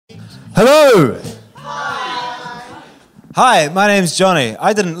Hello! Hi, my name's Johnny.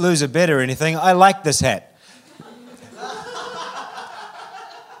 I didn't lose a bet or anything. I like this hat.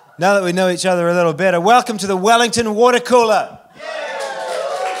 Now that we know each other a little better, welcome to the Wellington Water Cooler.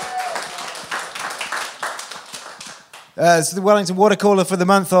 It's the Wellington Water Cooler for the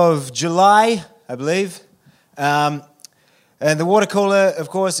month of July, I believe. And the water cooler, of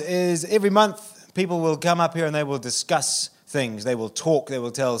course, is every month people will come up here and they will discuss things. They will talk, they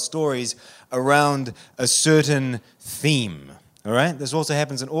will tell stories around a certain theme. All right? This also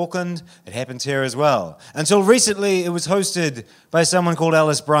happens in Auckland. It happens here as well. Until recently, it was hosted by someone called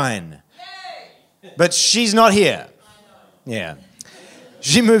Alice Bryan. Yay! But she's not here. Yeah.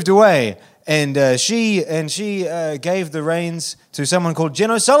 She moved away, and she gave the reins to someone called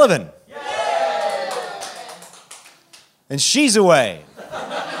Jen O'Sullivan. Yay! And she's away.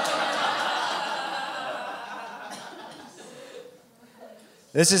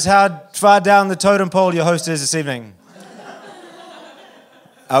 This is how far down the totem pole your host is this evening.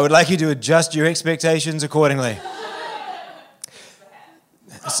 I would like you to adjust your expectations accordingly.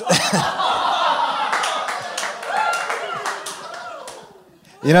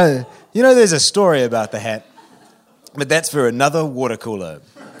 You know, there's a story about the hat, but that's for another water cooler.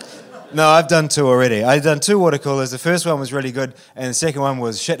 No, I've done two already. I've done two water coolers. The first one was really good, and the second one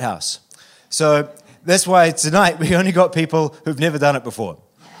was shithouse. So that's why tonight we only got people who've never done it before.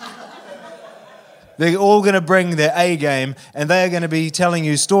 They're all going to bring their A game, and they are going to be telling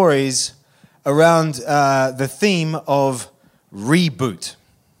you stories around the theme of reboot.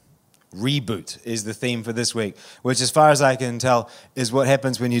 Reboot is the theme for this week, which, as far as I can tell, is what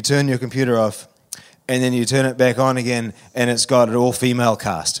happens when you turn your computer off, and then you turn it back on again, and it's got an all-female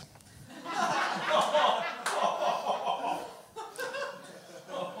cast.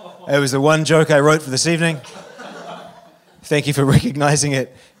 It was the one joke I wrote for this evening. Thank you for recognizing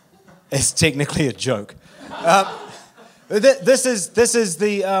it. It's technically a joke. This is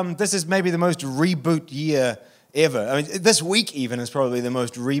maybe the most reboot year ever. I mean, this week even is probably the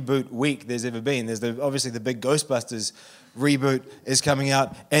most reboot week there's ever been. There's obviously the big Ghostbusters reboot is coming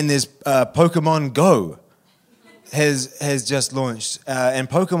out, and there's Pokemon Go has just launched. And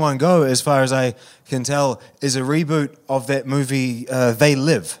Pokemon Go, as far as I can tell, is a reboot of that movie They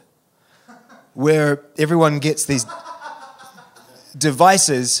Live, where everyone gets these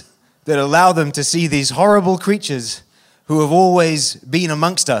devices that allow them to see these horrible creatures who have always been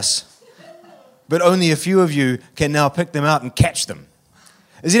amongst us, but only a few of you can now pick them out and catch them.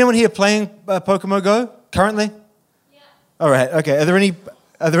 Is anyone here playing Pokemon Go currently? Yeah. All right. Okay. Are there any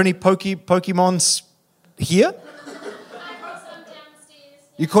Pokemons here? I caught some downstairs.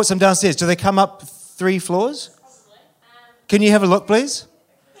 You caught some downstairs. Do they come up 3 floors? Possibly. Can you have a look, please?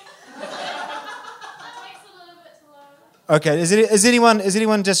 Okay, is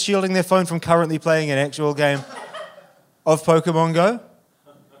anyone just shielding their phone from currently playing an actual game of Pokemon Go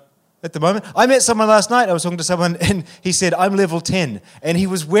at the moment? I met someone last night, I was talking to someone, and he said, I'm level 10, and he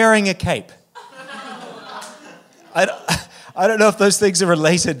was wearing a cape. I don't know if those things are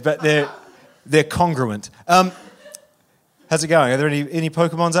related, but they're congruent. How's it going? Are there any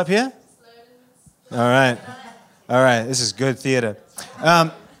Pokemons up here? All right, this is good theatre.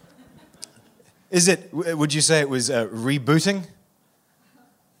 Would you say it was rebooting?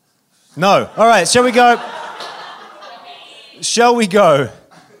 No. All right, shall we go? We'll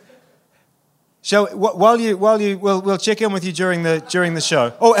check in with you during the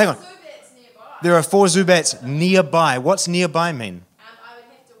show. Oh, hang on. There are 4 Zubats nearby. What's nearby mean? I would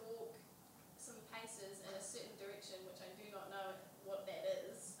have to walk some paces in a certain direction, which I do not know what that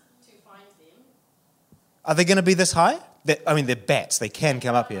is, to find them. Are they going to be this high? They're bats. They can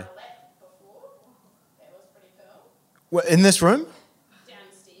come up here. What, in this room?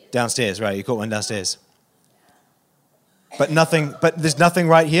 Downstairs, right. You caught one downstairs. But there's nothing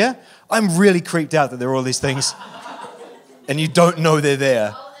right here? I'm really creeped out that there are all these things and you don't know they're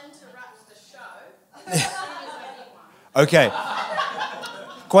there. I'll interrupt the show. Okay.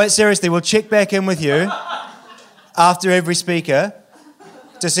 Quite seriously, we'll check back in with you after every speaker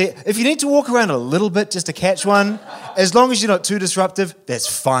to see. If you need to walk around a little bit just to catch one, as long as you're not too disruptive, that's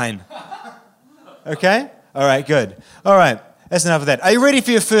fine. Okay? All right, good. All right, that's enough of that. Are you ready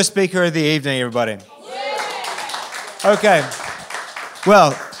for your first speaker of the evening, everybody? Yeah. Okay.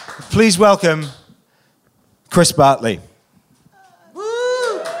 Well, please welcome Chris Bartley.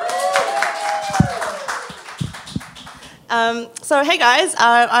 So hey guys,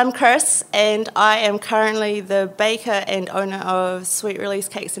 I'm Chris, and I am currently the baker and owner of Sweet Release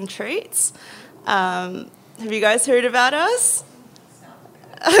Cakes and Treats. Have you guys heard about us?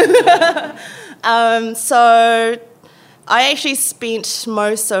 So I actually spent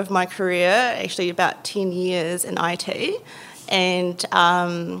most of my career, actually about 10 years in IT, and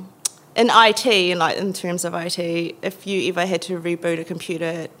in IT, and like in terms of IT, if you ever had to reboot a computer,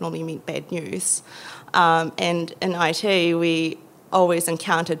 it normally meant bad news. And in IT, we always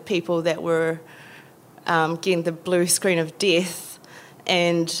encountered people that were getting the blue screen of death,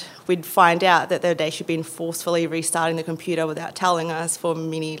 and we'd find out that they'd actually been forcefully restarting the computer without telling us for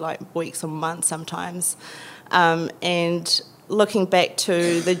many weeks or months sometimes. And looking back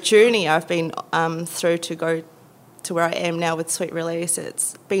to the journey I've been through to go to where I am now with Sweet Release,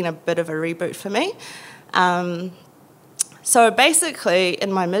 it's been a bit of a reboot for me. So basically,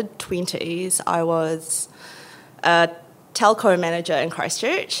 in my mid-20s, I was a telco manager in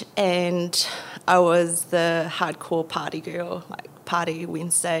Christchurch, and I was the hardcore party girl, party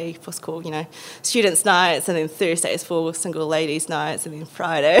Wednesday for school, students' nights, and then Thursdays for single ladies' nights, and then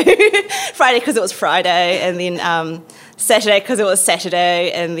Friday because it was Friday, and then Saturday because it was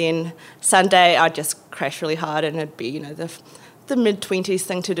Saturday, and then Sunday I'd just crash really hard, and it'd be the mid-20s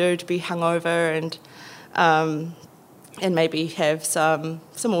thing to do, to be hungover and maybe have some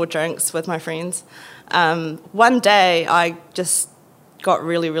more drinks with my friends. One day I just got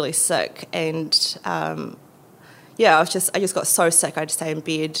really, really sick, and I just got so sick I'd stay in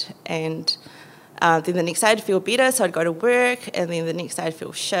bed, and then the next day I'd feel better, so I'd go to work, and then the next day I'd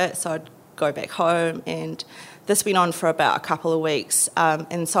feel shit, so I'd go back home, and this went on for about a couple of weeks,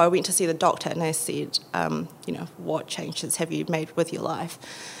 and so I went to see the doctor, and they said, what changes have you made with your life?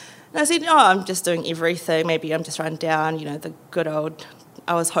 And I said, I'm just doing everything, maybe I'm just run down, the good old,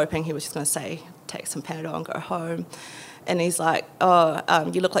 I was hoping he was just going to say, take some Panadol and go home. And he's like,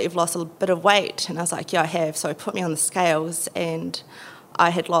 you look like you've lost a bit of weight. And I was like, yeah, I have. So he put me on the scales, and I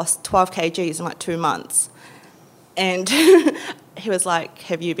had lost 12 kgs in 2 months. And he was like,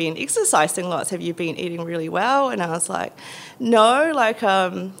 have you been exercising lots? Have you been eating really well? And I was like, no,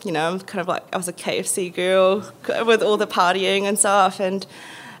 I'm kind of I was a KFC girl with all the partying and stuff. And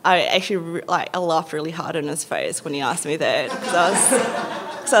I actually, I laughed really hard in his face when he asked me that,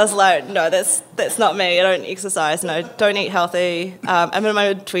 because I was like, no, that's not me. I don't exercise, and I don't eat healthy. I'm in my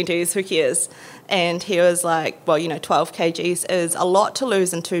mid-20s, who cares? And he was like, well, 12 kgs is a lot to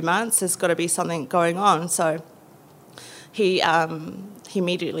lose in 2 months. There's got to be something going on. So he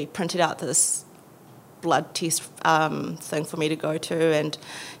immediately printed out this blood test thing for me to go to, and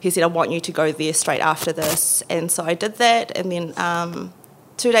he said, I want you to go there straight after this. And so I did that, and then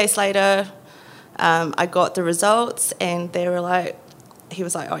 2 days later, I got the results, and they were like, he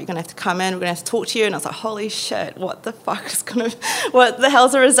was like, you're going to have to come in, we're going to have to talk to you. And I was like, holy shit, what the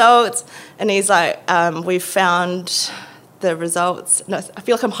hell's the results? And he's like, we've found the results. No, I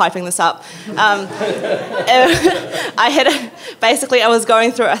feel like I'm hyping this up. I was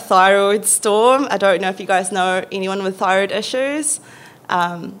going through a thyroid storm. I don't know if you guys know anyone with thyroid issues.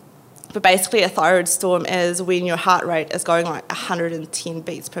 But basically a thyroid storm is when your heart rate is going 110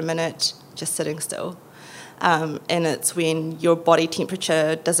 beats per minute, just sitting still. And it's when your body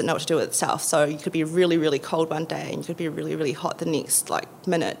temperature doesn't know what to do with itself. So you could be really, really cold one day, and you could be really, really hot the next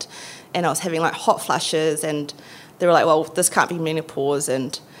minute. And I was having hot flushes, and they were like, well, this can't be menopause,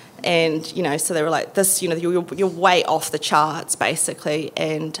 and so they were like, this, you're way off the charts, basically.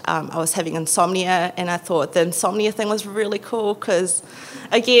 And I was having insomnia, and I thought the insomnia thing was really cool because,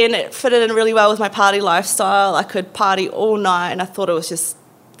 again, it fitted in really well with my party lifestyle. I could party all night, and I thought it was just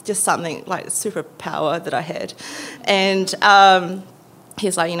something superpower that I had. And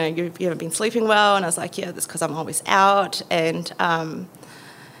he's like, you haven't been sleeping well, and I was like, yeah, that's because I'm always out. And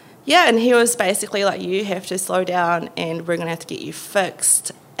and he was basically like, you have to slow down, and we're going to have to get you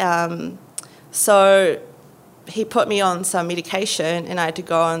fixed. So he put me on some medication, and I had to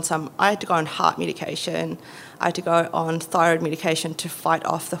go on heart medication. I had to go on thyroid medication to fight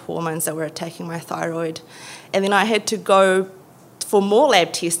off the hormones that were attacking my thyroid. And then I had to go for more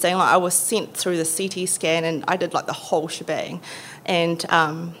lab testing. I was sent through the CT scan, and I did the whole shebang. And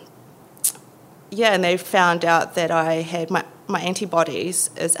and they found out that I had my antibodies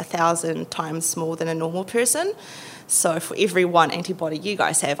is 1,000 times more than a normal person. So for every one antibody you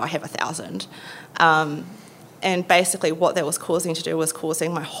guys have, I have 1,000. And basically what that was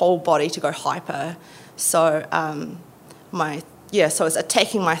causing my whole body to go hyper. So so it's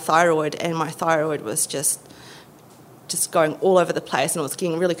attacking my thyroid, and my thyroid was just going all over the place, and I was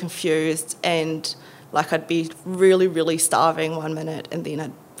getting really confused, and I'd be really, really starving one minute, and then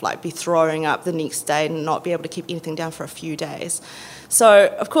I'd be throwing up the next day and not be able to keep anything down for a few days.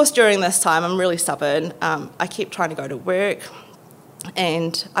 So, of course, during this time, I'm really stubborn. I kept trying to go to work,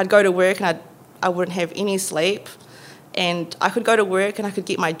 and I'd go to work, and I wouldn't have any sleep, and I could go to work and I could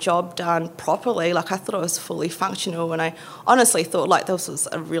get my job done properly. Like I thought I was fully functional, and I honestly thought like this was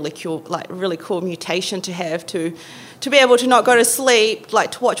a really cool mutation to have, to be able to not go to sleep,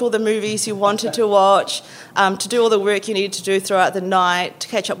 like to watch all the movies you wanted to watch, to do all the work you needed to do throughout the night, to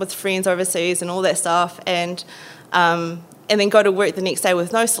catch up with friends overseas and all that stuff, and then go to work the next day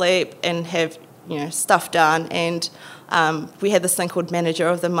with no sleep and have stuff done. And we had this thing called Manager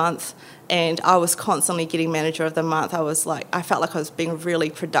of the Month, and I was constantly getting Manager of the Month. I felt like I was being really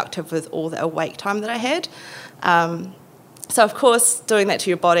productive with all the awake time that I had. So of course, doing that to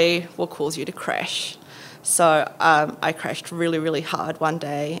your body will cause you to crash. So I crashed really, really hard one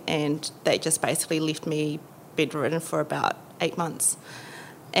day, and that just basically left me bedridden for about 8 months.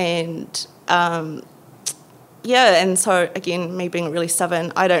 And and so again, me being really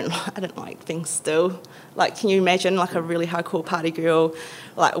stubborn, I don't like being still. Like, can you imagine like a really hardcore party girl,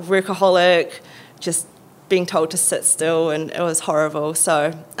 like workaholic, just being told to sit still, and it was horrible.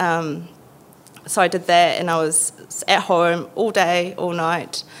 So I did that, and I was at home all day, all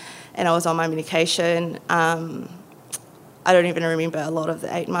night, and I was on my medication. I don't even remember a lot of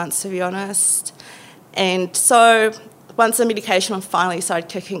the 8 months, to be honest. And so once the medication finally started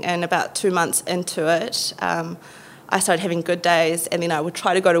kicking in, about 2 months into it, I started having good days, and then I would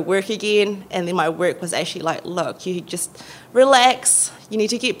try to go to work again, and then my work was actually like, look, you just relax, you need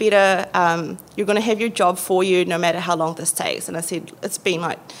to get better, you're going to have your job for you no matter how long this takes. And I said, it's been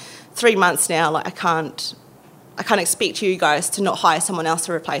like 3 months now, like I can't expect you guys to not hire someone else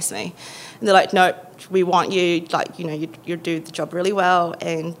to replace me. And they're like, no, we want you, like, you do the job really well,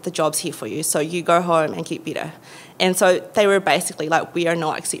 and the job's here for you, so you go home and get better. And so they were basically like, we are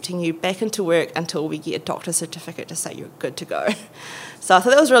not accepting you back into work until we get a doctor's certificate to say you're good to go. So I thought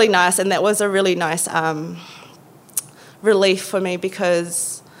that was really nice, and that was a really nice relief for me,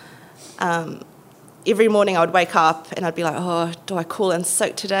 because every morning I would wake up and I'd be like, oh, do I call in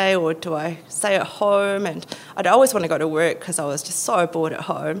sick today, or do I stay at home? And I'd always want to go to work because I was just so bored at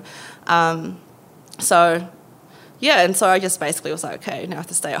home. And so I just basically was like, okay, now I have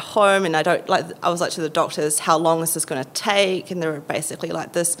to stay at home, and I was like to the doctors, how long is this going to take? And they were basically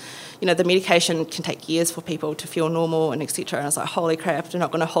like this, the medication can take years for people to feel normal and etc. And I was like, holy crap, they're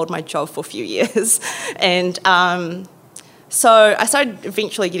not going to hold my job for a few years. And so I started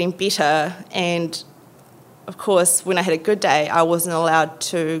eventually getting better, and of course, when I had a good day, I wasn't allowed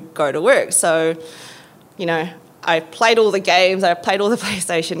to go to work. So, I played all the games, I played all the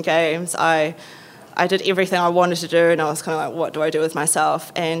PlayStation games, I did everything I wanted to do, and I was kind of like, what do I do with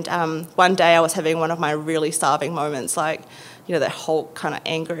myself? And one day I was having one of my really starving moments, like, that Hulk kind of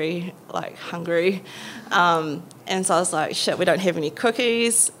angry, like hungry. And so I was like, shit, we don't have any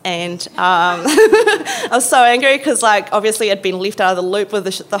cookies. And I was so angry because, like, obviously I'd been left out of the loop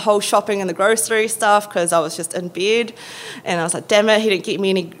with the whole shopping and the grocery stuff because I was just in bed. And I was like, damn it, he didn't get me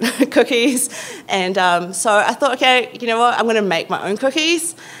any cookies. And so I thought, okay, you know what, I'm going to make my own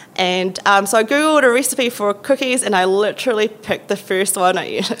cookies. And so I Googled a recipe for cookies, and I literally picked the first one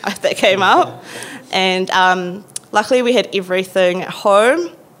that came up. And luckily we had everything at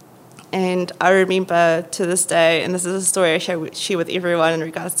home. And I remember to this day, and this is a story I share with everyone in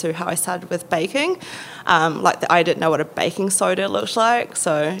regards to how I started with baking, I didn't know what a baking soda looked like.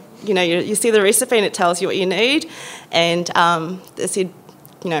 So, you see the recipe and it tells you what you need. And it said,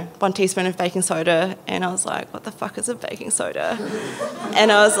 1 teaspoon of baking soda. And I was like, what the fuck is a baking soda?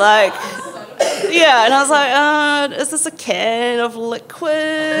 And I was like, is this a can of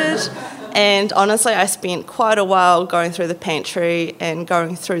liquid? And honestly, I spent quite a while going through the pantry and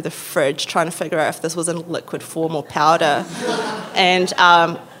going through the fridge trying to figure out if this was in liquid form or powder. And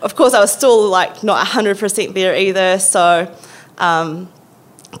of course, I was still not 100% there either. So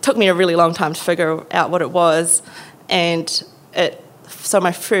it took me a really long time to figure out what it was. And so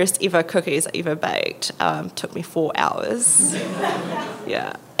my first ever cookies I ever baked took me 4 hours.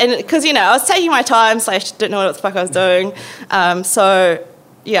 Yeah. And because, I was taking my time, didn't know what the fuck I was doing. I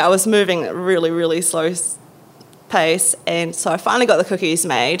was moving at a really, really slow pace. And so I finally got the cookies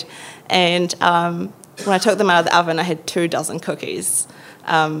made. And when I took them out of the oven, I had 24 cookies.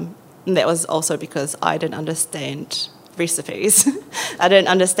 And that was also because I didn't understand recipes. I didn't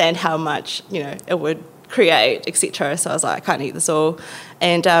understand how much, it would create, etc. So I was like, I can't eat this all.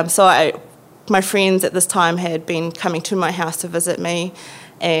 And my friends at this time had been coming to my house to visit me,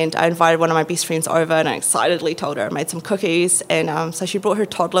 and I invited one of my best friends over, and I excitedly told her I made some cookies. And so she brought her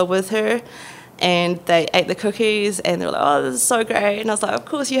toddler with her, and they ate the cookies, and they were like, oh, this is so great. And I was like, of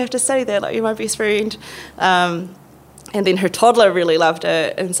course you have to say that, like, you're my best friend. And then her toddler really loved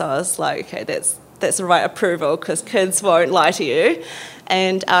it, and so I was like, okay, that's the right approval, because kids won't lie to you.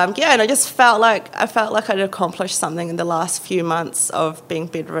 And and I just felt like I'd accomplished something in the last few months of being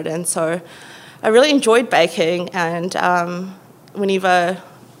bedridden. So I really enjoyed baking, and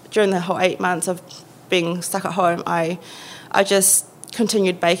during the whole 8 months of being stuck at home, I just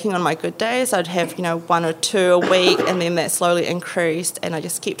continued baking on my good days. I'd have, 1 or 2 a week, and then that slowly increased, and I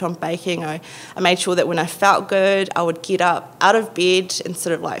just kept on baking. I made sure that when I felt good, I would get up out of bed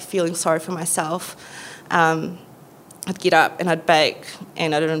instead of like feeling sorry for myself. I'd get up and I'd bake,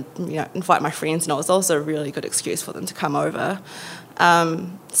 and I'd invite my friends, and it was also a really good excuse for them to come over.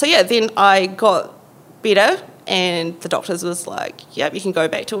 Then I got better, and the doctors was like, yep, you can go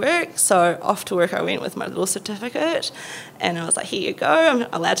back to work. So off to work I went with my little certificate, and I was like, here you go, I'm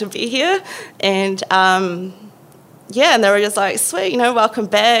allowed to be here. And and they were just like, sweet, welcome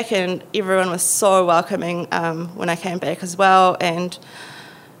back. And everyone was so welcoming when I came back as well. And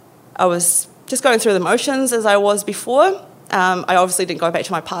I was just going through the motions as I was before. I obviously didn't go back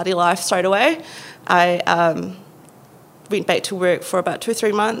to my party life straight away. I went back to work for about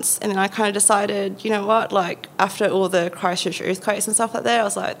 2-3 months, and then I kind of decided, like after all the Christchurch earthquakes and stuff like that, I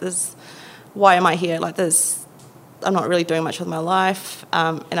was like, why am I here? Like I'm not really doing much with my life,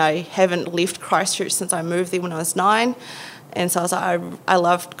 and I haven't left Christchurch since I moved there when I was 9, and so I was like, I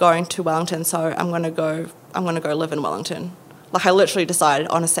loved going to Wellington, so I'm gonna go live in Wellington. Like I literally decided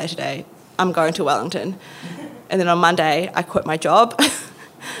on a Saturday, I'm going to Wellington, and then on Monday I quit my job,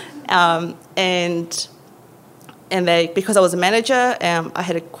 and they, because I was a manager, I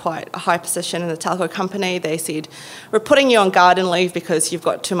had quite a high position in the telco company. They said, we're putting you on garden leave because you've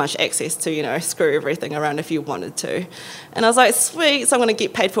got too much access to, screw everything around if you wanted to. And I was like, sweet, so I'm going to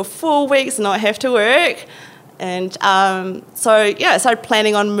get paid for 4 weeks and not have to work. And I started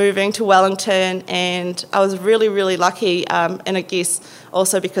planning on moving to Wellington, and I was really, really lucky. And I guess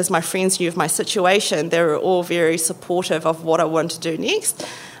also because my friends knew of my situation, they were all very supportive of what I wanted to do next.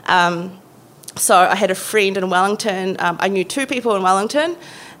 So I had a friend in Wellington. I knew 2 people in Wellington,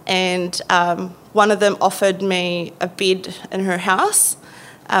 and one of them offered me a bed in her house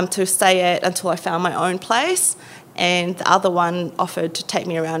to stay at until I found my own place, and the other one offered to take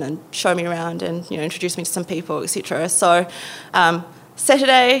me around and show me around and introduce me to some people, etc. So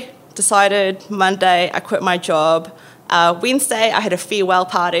Saturday decided, Monday I quit my job. Wednesday I had a farewell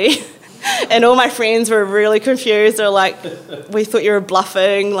party. And all my friends were really confused. They were like, we thought you were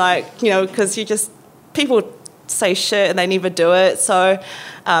bluffing, because people say shit and they never do it. So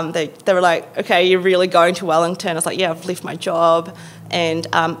they were like, okay, you're really going to Wellington? I was like, yeah, I've left my job. And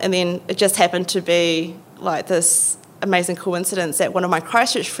then it just happened to be like this amazing coincidence that one of my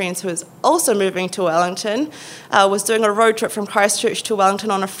Christchurch friends, who was also moving to Wellington, was doing a road trip from Christchurch to Wellington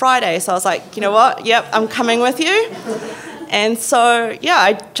on a Friday. So I was like, you know what? Yep, I'm coming with you. And so,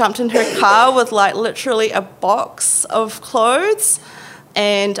 I jumped in her car with literally a box of clothes,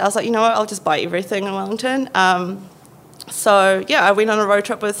 and I was like, you know what, I'll just buy everything in Wellington. I went on a road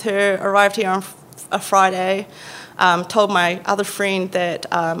trip with her, arrived here on a Friday, told my other friend that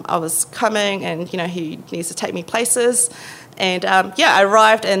I was coming, and, he needs to take me places. And, I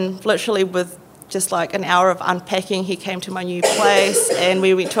arrived, and literally with just an hour of unpacking, he came to my new place, and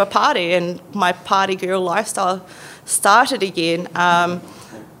we went to a party, and my party girl lifestyle started again. And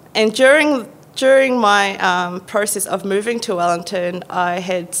during my process of moving to Wellington, I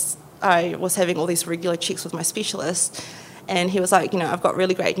was having all these regular checks with my specialist, and he was like, I've got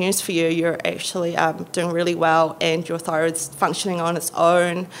really great news for you. You're actually doing really well, and your thyroid's functioning on its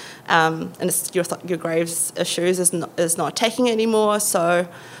own, and your Graves' issues is not attacking it anymore. So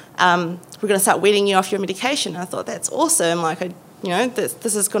we're going to start weaning you off your medication. And I thought, that's awesome.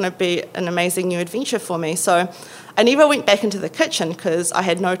 This is going to be an amazing new adventure for me. So I never went back into the kitchen because I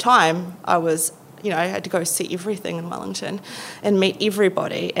had no time. I had to go see everything in Wellington and meet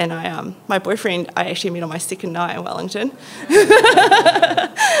everybody. And my boyfriend, I actually met on my second night in Wellington.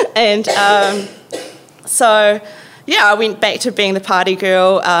 And I went back to being the party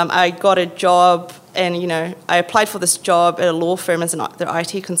girl. I got a job, and I applied for this job at a law firm as the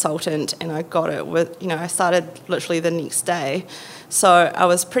IT consultant, and I got it I started literally the next day. So I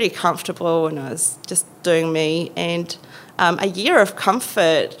was pretty comfortable, and I was just doing me. And a year of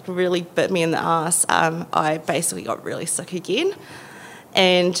comfort really bit me in the ass. I basically got really sick again.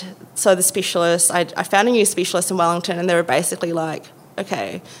 And so the specialist, I found a new specialist in Wellington, and they were basically like,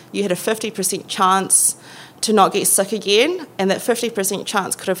 okay, you had a 50% chance to not get sick again, and that 50%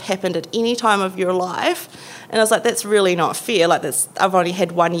 chance could have happened at any time of your life. And I was like, that's really not fair. I've only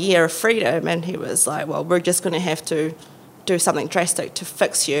had 1 year of freedom. And he was like, well, we're just going to have to do something drastic to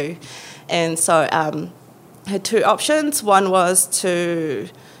fix you. And so I had 2 options. One was to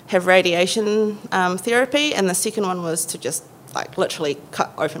have radiation therapy, and the second one was to just like literally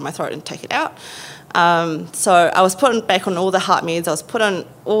cut open my throat and take it out. So I was put back on all the heart meds. I was put on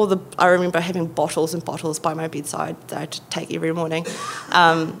I remember having bottles and bottles by my bedside that I had to take every morning.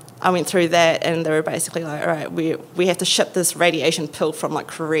 I went through that, and they were basically like, all right, we have to ship this radiation pill from like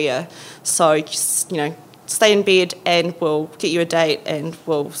Korea. So just, stay in bed and we'll get you a date and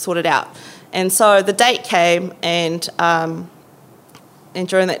we'll sort it out. And so the date came, and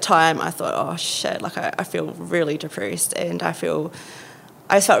during that time I thought, oh shit, like I feel really depressed, and I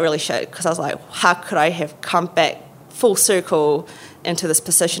just felt really shit, because I was like, how could I have come back full circle into this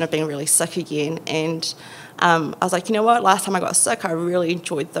position of being really sick again? And I was like, you know what, last time I got sick, I really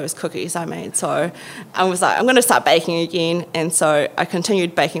enjoyed those cookies I made. So I was like, I'm going to start baking again. And so I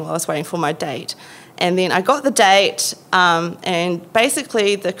continued baking while I was waiting for my date. And then I got the date, and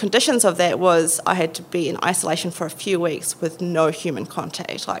basically the conditions of that was I had to be in isolation for a few weeks with no human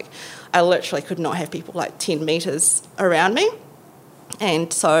contact. Like, I literally could not have people like 10 metres around me.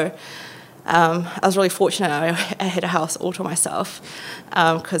 And so I was really fortunate. I had a house all to myself,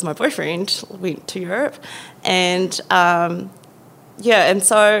 because my boyfriend went to Europe. And, and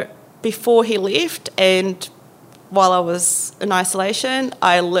so before he left, and while I was in isolation,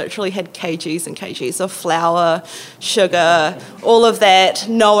 I literally had kgs and kgs of flour, sugar, all of that,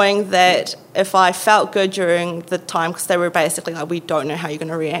 knowing that if I felt good during the time, because they were basically like, we don't know how you're going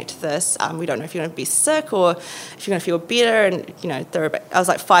to react to this. We don't know if you're going to be sick or if you're going to feel better. And, I was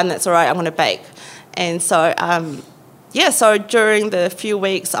like, fine, that's all right, I'm going to bake. And so, so during the few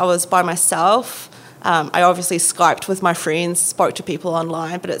weeks I was by myself. I obviously Skyped with my friends, spoke to people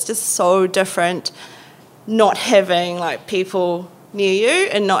online, but it's just so different not having like people near you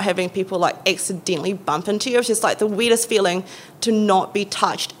and not having people like accidentally bump into you. It's just like the weirdest feeling to not be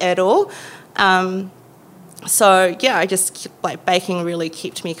touched at all. I just like baking really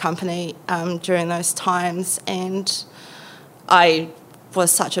kept me company during those times, and I was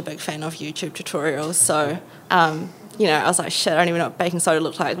such a big fan of YouTube tutorials. So I was like, shit, I don't even know what baking soda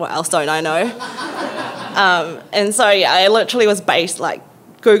looked like. What else don't I know? I literally was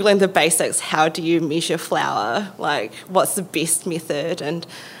Googling the basics. How do you measure flour? Like, what's the best method? And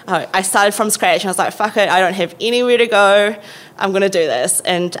I started from scratch, and I was like, fuck it, I don't have anywhere to go. I'm going to do this.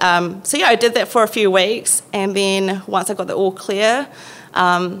 And I did that for a few weeks. And then once I got the all clear,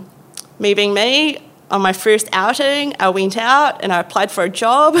 me being me, on my first outing, I went out and I applied for a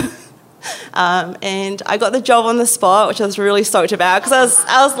job. And I got the job on the spot, which I was really stoked about, because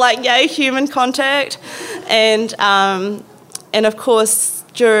I was like, yay, human contact. And of course,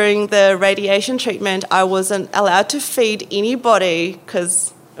 during the radiation treatment, I wasn't allowed to feed anybody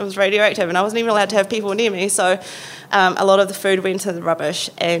because it was radioactive, and I wasn't even allowed to have people near me. So a lot of the food went to the rubbish.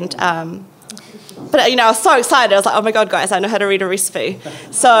 And but I was so excited. I was like, oh my God, guys, I know how to read a recipe.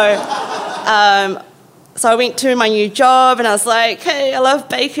 So I went to my new job, and I was like, hey, I love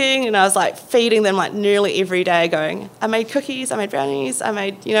baking. And I was like feeding them like nearly every day, going, I made cookies, I made brownies, I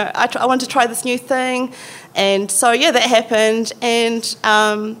made, I wanted to try this new thing. And so, that happened. And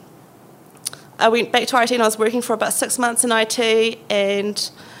I went back to IT, and I was working for about 6 months in IT,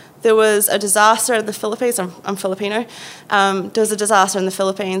 and there was a disaster in the Philippines. I'm Filipino. There was a disaster in the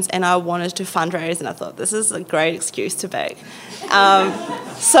Philippines, and I wanted to fundraise, and I thought, this is a great excuse to bake.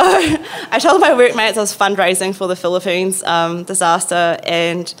 So I told my workmates I was fundraising for the Philippines disaster,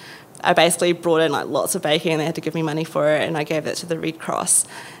 and I basically brought in like lots of baking, and they had to give me money for it, and I gave that to the Red Cross.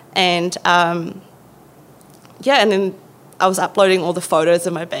 And and then I was uploading all the photos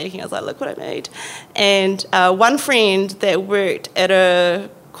of my baking. I was like, look what I made. And one friend that worked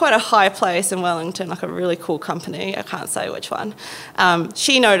at quite a high place in Wellington, like a really cool company, I can't say which one,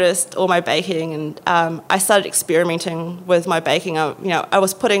 she noticed all my baking, and I started experimenting with my baking. I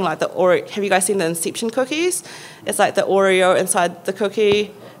was putting like the Oreo, have you guys seen the Inception cookies? It's like the Oreo inside the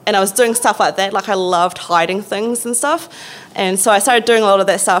cookie, and I was doing stuff like that. Like, I loved hiding things and stuff. And so I started doing a lot of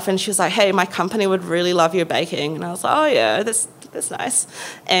that stuff, and she was like, hey, my company would really love your baking. And I was like, oh yeah, that's nice.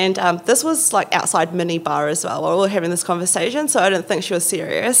 And this was like outside mini bar as well. We were having this conversation, so I didn't think she was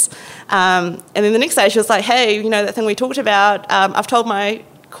serious. And then the next day she was like, hey, that thing we talked about, I've told my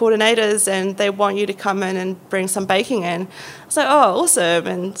coordinators and they want you to come in and bring some baking in. I was like, oh, awesome.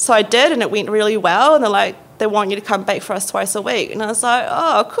 And so I did, and it went really well. And they're like, they want you to come bake for us twice a week. And I was like,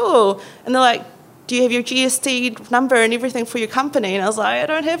 oh, cool. And they're like, do you have your GST number and everything for your company? And I was like, I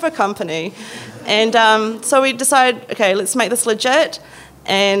don't have a company. And so we decided, okay, let's make this legit.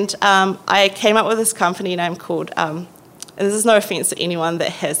 And I came up with this company name called, and this is no offence to anyone that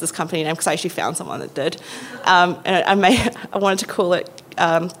has this company name, because I actually found someone that did. And I wanted to call it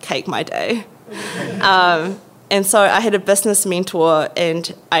Cake My Day. And so I had a business mentor,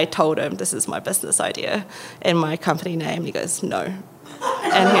 and I told him, this is my business idea and my company name. He goes, no.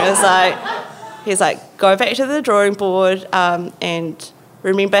 And he was like, go back to the drawing board and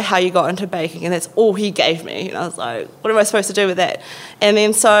remember how you got into baking. And that's all he gave me. And I was like, what am I supposed to do with that? And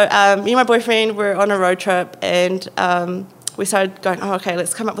then so me and my boyfriend were on a road trip, and we started going, oh, okay,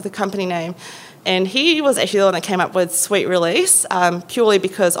 let's come up with a company name. And he was actually the one that came up with Sweet Release, purely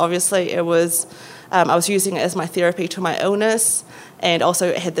because obviously it was, I was using it as my therapy to my illness, and also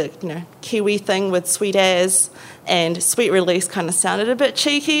it had the Kiwi thing with sweet as, and Sweet Release kind of sounded a bit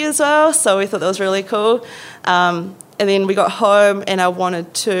cheeky as well, so we thought that was really cool. And then we got home, and I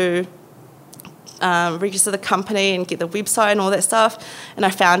wanted to register the company and get the website and all that stuff, and I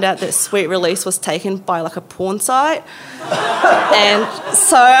found out that Sweet Release was taken by like a porn site. And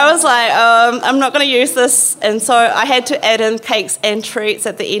so I was like, I'm not going to use this, and so I had to add in cakes and treats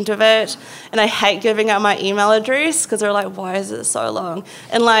at the end of it, and I hate giving out my email address because they're like, why is it so long?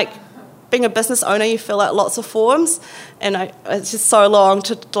 And like, being a business owner, you fill out lots of forms, and it's just so long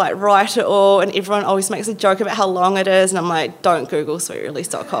to like write it all, and everyone always makes a joke about how long it is, and I'm like, don't Google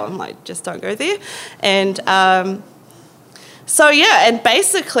sweetrelease.com, like just don't go there. And so yeah, and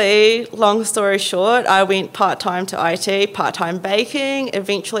basically, long story short, I went part-time to IT, part-time baking,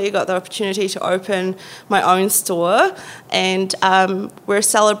 eventually got the opportunity to open my own store, and we're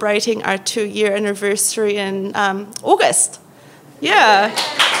celebrating our 2-year anniversary in August. Yeah.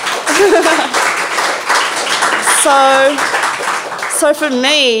 So for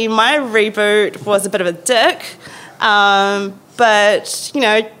me, my reboot was a bit of a dick, but,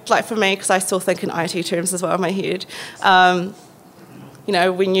 like for me, because I still think in IT terms as well in my head,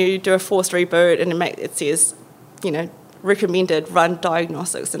 when you do a forced reboot and it says, recommended run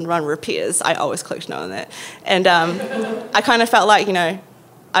diagnostics and run repairs, I always clicked no on that. And I kind of felt like,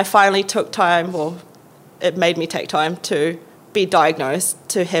 I finally took time, well, it made me take time to be diagnosed,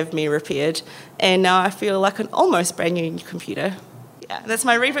 to have me repaired, and now I feel like an almost brand new computer. Yeah, that's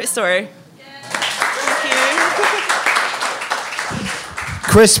my reboot story. Yeah. Thank you.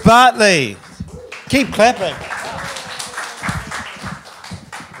 Chris Bartley. Keep clapping.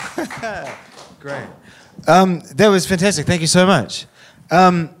 Great. That was fantastic. Thank you so much.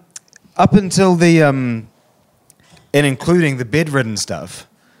 Up until the, and including the bedridden stuff,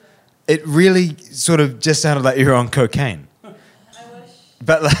 it really sort of just sounded like you were on cocaine.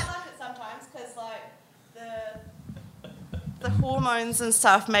 But like, I like it sometimes because the hormones and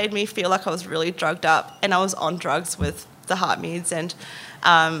stuff made me feel like I was really drugged up, and I was on drugs with the heart meds, and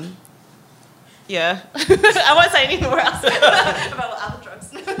yeah. I won't say any more else about other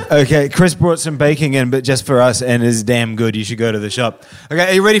drugs. Okay, Chris brought some baking in, but just for us, and is damn good. You should go to the shop. Okay,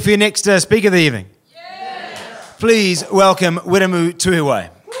 are you ready for your next speaker of the evening? Yeah. Please welcome Wiremu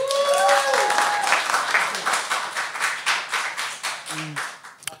Tuhiwai.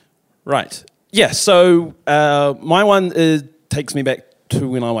 Right. Yeah, so my one takes me back to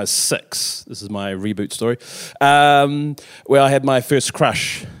when I was 6. This is my reboot story, where I had my first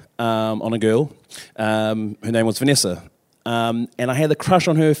crush on a girl. Her name was Vanessa. And I had a crush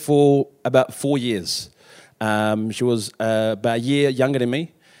on her for about 4 years. She was about a year younger than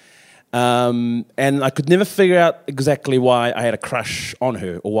me. And I could never figure out exactly why I had a crush on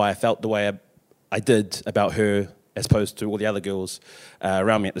her, or why I felt the way I did about her as opposed to all the other girls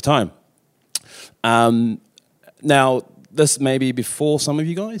around me at the time. Now, this may be before some of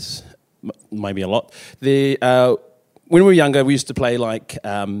you guys, maybe a lot. When we were younger, we used to play like,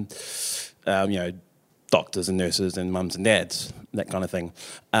 doctors and nurses and mums and dads, that kind of thing.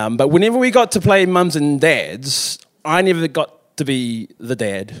 But whenever we got to play mums and dads, I never got to be the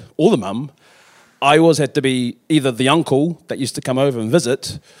dad or the mum. I always had to be either the uncle that used to come over and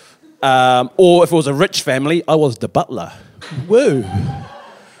visit, or if it was a rich family, I was the butler. Woo!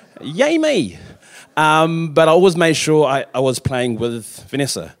 Yay me! But I always made sure I was playing with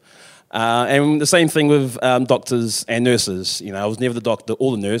Vanessa. And the same thing with doctors and nurses. I was never the doctor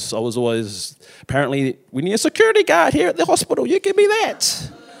or the nurse. I was always, apparently, we need a security guard here at the hospital. You can be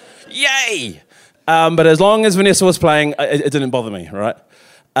that. Yay! But as long as Vanessa was playing, it didn't bother me, right?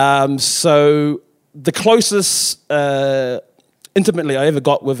 So the closest intimately I ever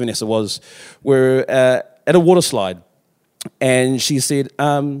got with Vanessa was we're at a water slide. And she said,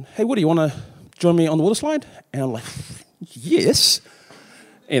 hey, Woody, you want to join me on the water slide? And I'm like, yes.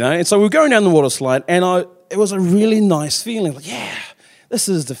 And so we were going down the water slide, and it was a really nice feeling. Like, yeah, this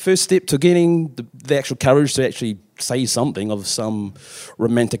is the first step to getting the actual courage to actually say something of some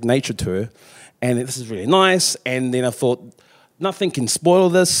romantic nature to her. And this is really nice. And then I thought, nothing can spoil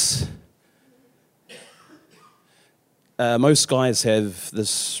this. Most guys have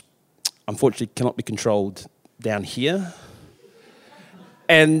this, unfortunately, cannot be controlled down here.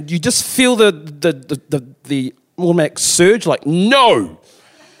 And you just feel the automatic surge, like, no!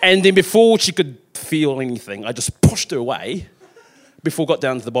 And then before she could feel anything, I just pushed her away before I got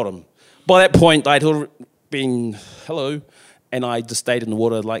down to the bottom. By that point, I'd been, hello, and I just stayed in the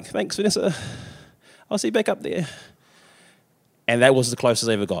water like, thanks, Vanessa. I'll see you back up there. And that was the closest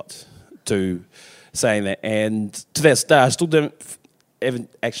I ever got to saying that. And to that day, I still haven't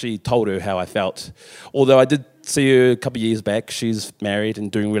actually told her how I felt. Although I did see her a couple of years back. She's married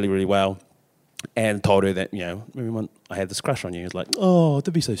and doing really, really well. And told her that, remember when I had this crush on you? It's like, oh,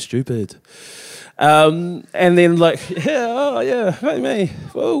 don't be so stupid. And then like, me.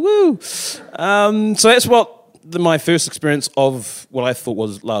 Woo, woo. So that's my first experience of what I thought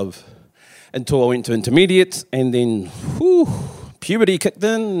was love. Until I went to intermediate, and then, puberty kicked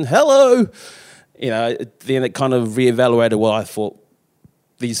in. Hello. Then it kind of reevaluated what I thought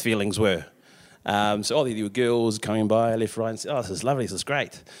these feelings were. So there were girls coming by left, right, and said, oh, this is lovely, this is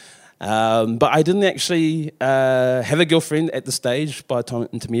great. But I didn't actually have a girlfriend at the stage by the time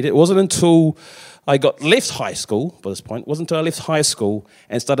intermediate. It wasn't until I got left high school, by this point, it wasn't until I left high school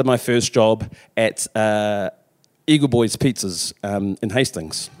and started my first job at Eagle Boys Pizzas in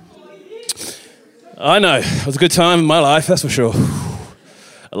Hastings. I know, it was a good time in my life, that's for sure.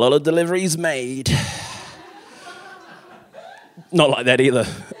 A lot of deliveries made. Not like that either.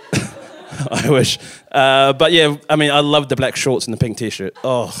 I wish. But yeah, I mean, I loved the black shorts and the pink t-shirt.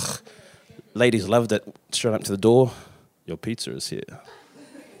 Oh, ladies loved it. Straight up to the door, your pizza is here.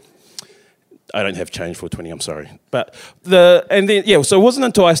 I don't have change for 20, I'm sorry. So it wasn't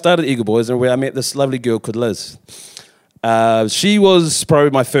until I started Eagle Boys and where I met this lovely girl called Liz. She was probably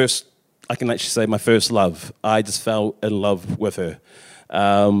my first love. I just fell in love with her.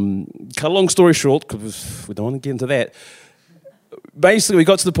 Cut a long story short, because we don't want to get into that. Basically, we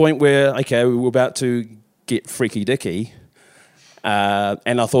got to the point where, we were about to get freaky dicky,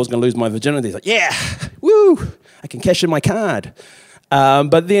 and I thought I was going to lose my virginity. It's like, yeah, woo, I can cash in my card.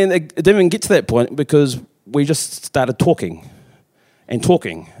 But then it didn't even get to that point because we just started talking and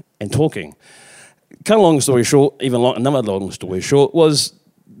talking and talking. Cut a long story short, another long story short, was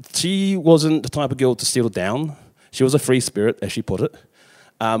she wasn't the type of girl to settle down. She was a free spirit, as she put it.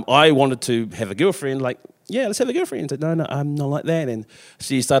 I wanted to have a girlfriend, like, yeah, let's have a girlfriend. I said, no, I'm not like that. And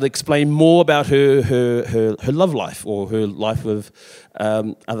she started explaining more about her love life or her life with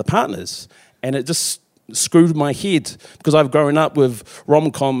other partners. And it just screwed my head because I've grown up with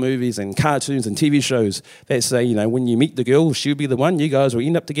rom-com movies and cartoons and TV shows that say, when you meet the girl, she'll be the one, you guys will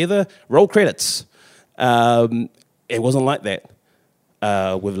end up together, roll credits. It wasn't like that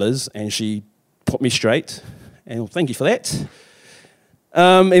with Liz, and she put me straight. And thank you for that.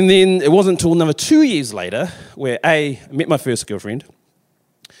 And then it wasn't until another 2 years later where A, I met my first girlfriend,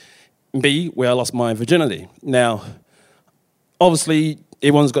 and B, where I lost my virginity. Now, obviously,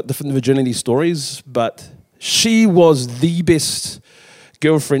 everyone's got different virginity stories, but she was the best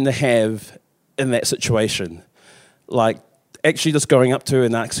girlfriend to have in that situation. Like, actually just going up to her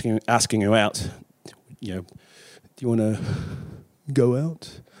and asking her out, do you want to go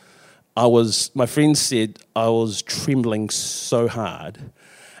out? My friend said I was trembling so hard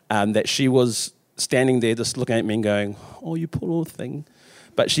that she was standing there just looking at me and going, oh, you poor little thing.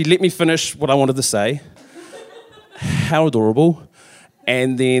 But she let me finish what I wanted to say. How adorable.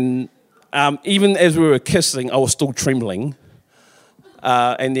 And then even as we were kissing, I was still trembling.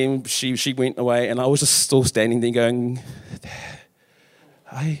 And then she went away and I was just still standing there going,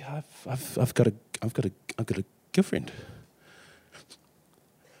 I've got a girlfriend.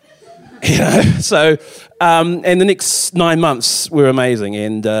 So, and the next 9 months were amazing,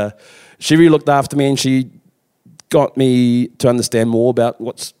 and she really looked after me, and she got me to understand more about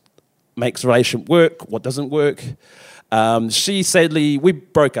what makes a relationship work, what doesn't work. We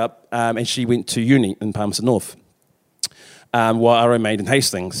broke up, and she went to uni in Palmerston North, while I remained in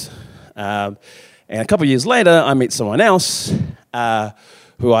Hastings. And a couple of years later, I met someone else,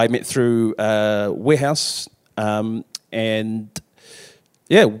 who I met through Warehouse, and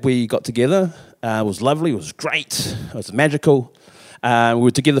yeah, we got together. It was lovely. It was great. It was magical. We were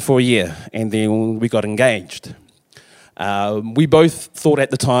together for a year, and then we got engaged. We both thought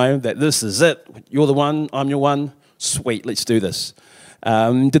at the time that this is it. You're the one. I'm your one. Sweet. Let's do this.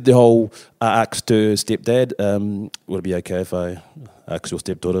 Did the whole ask to stepdad. Would it be okay if I ask your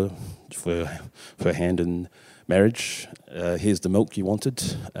stepdaughter for a hand in marriage? Here's the milk you wanted,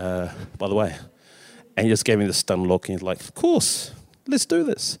 by the way. And he just gave me this stunned look, and he's like, of course. Let's do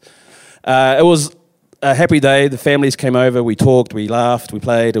this. It was a happy day. The families came over. We talked. We laughed. We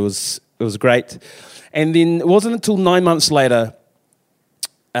played. It was great. And then it wasn't until 9 months later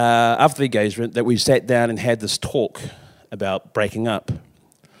after the engagement that we sat down and had this talk about breaking up.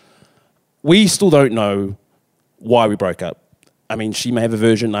 We still don't know why we broke up. I mean, she may have a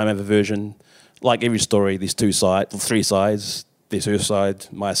version, I may have a version. Like every story, there's three sides. There's her side,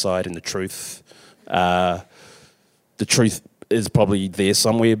 my side, and the truth. The truth is probably there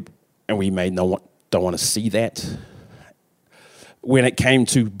somewhere, and we may don't want to see that. When it came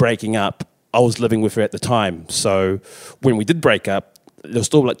to breaking up, I was living with her at the time. So when we did break up, there was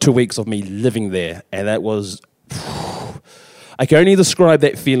still like 2 weeks of me living there, and that was... I can only describe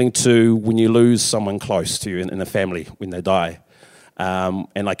that feeling to when you lose someone close to you in a family, when they die.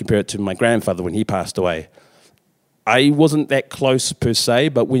 And I compare it to my grandfather when he passed away. I wasn't that close per se,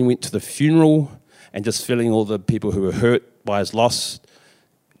 but when we went to the funeral and just feeling all the people who were hurt by his loss,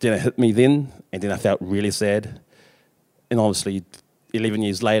 then it hit me then, and then I felt really sad. And obviously, 11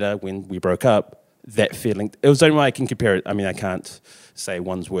 years later, when we broke up, that feeling, it was the only way I can compare it. I mean, I can't say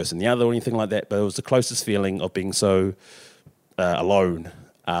one's worse than the other or anything like that, but it was the closest feeling of being so alone.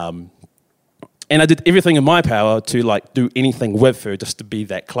 And I did everything in my power to like do anything with her just to be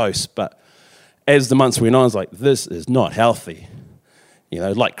that close. But as the months went on, I was like, this is not healthy. You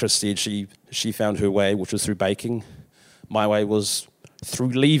know, like Chris said, she found her way, which was through baking. My way was through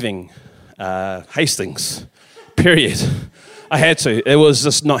leaving Hastings, period. I had to. It was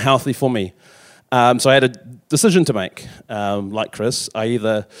just not healthy for me. So I had a decision to make. Like Chris, I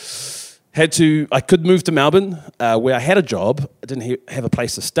could move to Melbourne, where I had a job, I didn't have a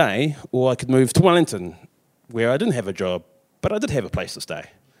place to stay, or I could move to Wellington, where I didn't have a job, but I did have a place to stay.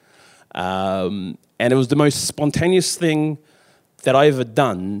 And it was the most spontaneous thing that I've ever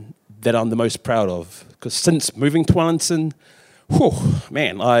done that I'm the most proud of. Because since moving to Wellington,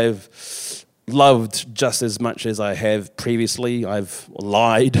 I've loved just as much as I have previously. I've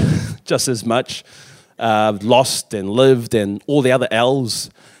lied just as much, lost and lived, and all the other L's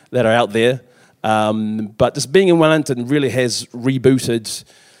that are out there. But just being in Wellington really has rebooted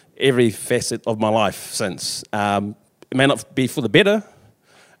every facet of my life since. It may not be for the better.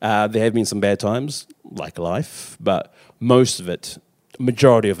 There have been some bad times, like life, but most of it,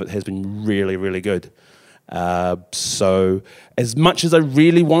 majority of it has been really, really good. So as much as I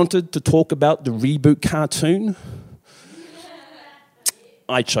really wanted to talk about the Reboot cartoon,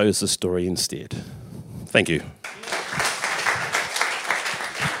 I chose this story instead. Thank you.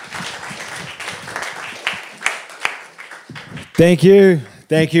 Thank you.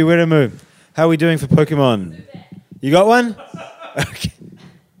 Thank you, Wiramu. How are we doing for Pokemon? You got one? Okay.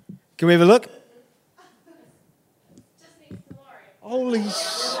 Can we have a look? Just next to Laurie. Holy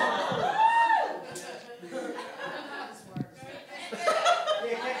shit.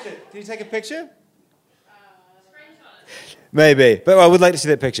 Can you take a picture? Maybe, but I would like to see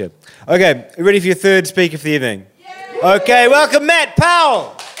that picture. Okay, you ready for your third speaker for the evening? Yay! Okay, welcome Matt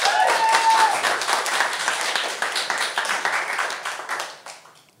Powell.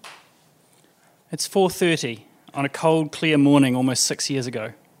 It's 4:30 on a cold, clear morning almost 6 years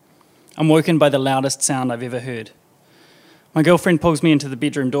ago. I'm woken by the loudest sound I've ever heard. My girlfriend pulls me into the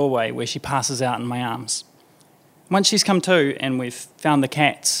bedroom doorway where she passes out in my arms. Once she's come to and we've found the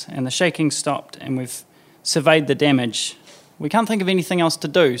cats and the shaking stopped and we've surveyed the damage, we can't think of anything else to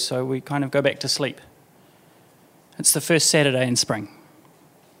do, so we kind of go back to sleep. It's the first Saturday in spring.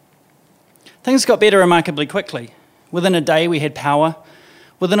 Things got better remarkably quickly. Within a day we had power.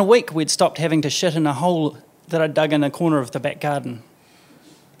 Within a week we'd stopped having to shit in a hole that I'd dug in a corner of the back garden.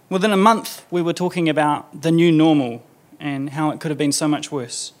 Within a month we were talking about the new normal and how it could have been so much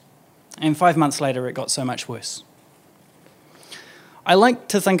worse. And 5 months later it got so much worse. I like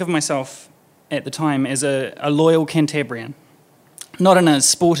to think of myself at the time as a loyal Cantabrian. Not in a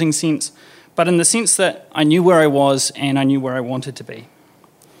sporting sense, but in the sense that I knew where I was and I knew where I wanted to be.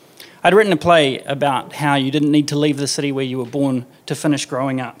 I'd written a play about how you didn't need to leave the city where you were born to finish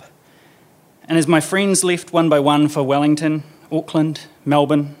growing up. And as my friends left one by one for Wellington, Auckland,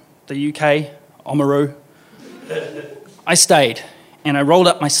 Melbourne, the UK, Oamaru, I stayed and I rolled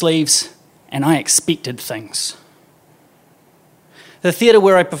up my sleeves and I expected things. The theatre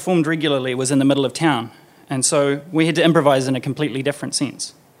where I performed regularly was in the middle of town, and so we had to improvise in a completely different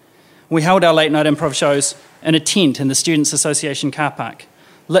sense. We held our late night improv shows in a tent in the Students' Association car park,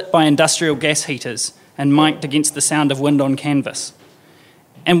 lit by industrial gas heaters and mic'd against the sound of wind on canvas.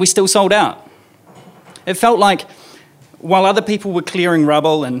 And we still sold out. It felt like while other people were clearing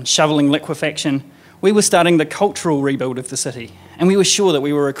rubble and shoveling liquefaction, we were starting the cultural rebuild of the city, and we were sure that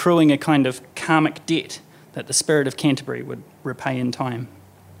we were accruing a kind of karmic debt that the spirit of Canterbury would repay in time.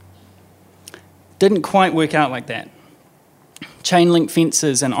 Didn't quite work out like that. Chain link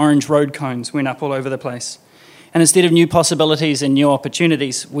fences and orange road cones went up all over the place. And instead of new possibilities and new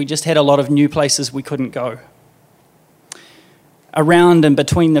opportunities, we just had a lot of new places we couldn't go. Around and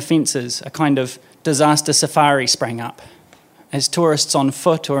between the fences, a kind of disaster safari sprang up, as tourists on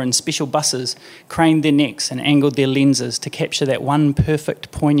foot or in special buses craned their necks and angled their lenses to capture that one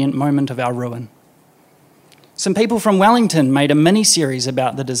perfect, poignant moment of our ruin. Some people from Wellington made a mini-series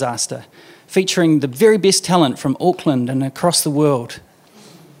about the disaster, featuring the very best talent from Auckland and across the world.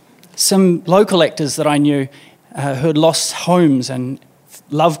 Some local actors that I knew who had lost homes and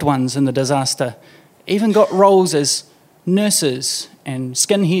loved ones in the disaster even got roles as nurses and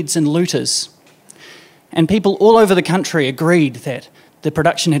skinheads and looters. And people all over the country agreed that the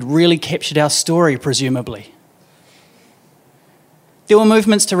production had really captured our story, presumably. There were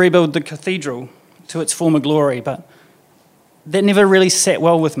movements to rebuild the cathedral to its former glory, but that never really sat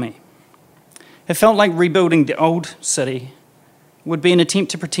well with me. It felt like rebuilding the old city would be an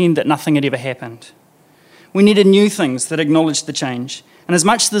attempt to pretend that nothing had ever happened. We needed new things that acknowledged the change. And as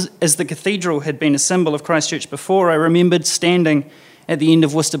much as the cathedral had been a symbol of Christchurch before, I remembered standing at the end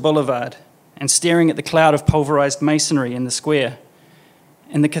of Worcester Boulevard and staring at the cloud of pulverised masonry in the square.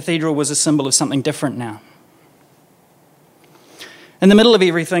 And the cathedral was a symbol of something different now. In the middle of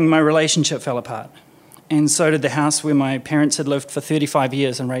everything, my relationship fell apart. And so did the house where my parents had lived for 35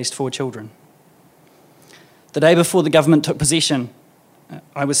 years and raised 4 children. The day before the government took possession,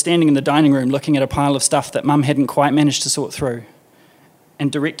 I was standing in the dining room looking at a pile of stuff that Mum hadn't quite managed to sort through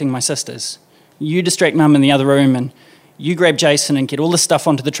and directing my sisters. You distract Mum in the other room and you grab Jason and get all the stuff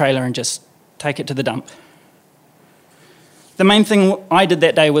onto the trailer and just take it to the dump. The main thing I did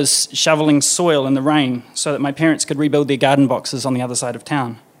that day was shoveling soil in the rain so that my parents could rebuild their garden boxes on the other side of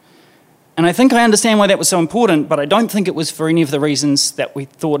town. And I think I understand why that was so important, but I don't think it was for any of the reasons that we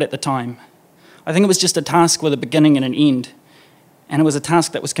thought at the time. I think it was just a task with a beginning and an end, and it was a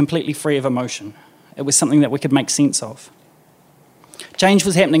task that was completely free of emotion. It was something that we could make sense of. Change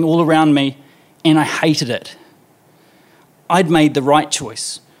was happening all around me, and I hated it. I'd made the right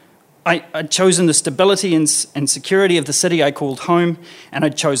choice. I'd chosen the stability and security of the city I called home, and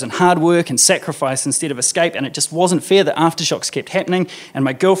I'd chosen hard work and sacrifice instead of escape, and it just wasn't fair that aftershocks kept happening, and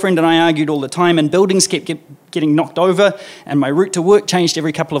my girlfriend and I argued all the time, and buildings kept getting knocked over, and my route to work changed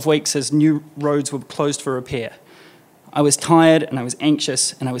every couple of weeks as new roads were closed for repair. I was tired, and I was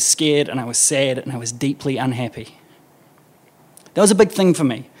anxious, and I was scared, and I was sad, and I was deeply unhappy. That was a big thing for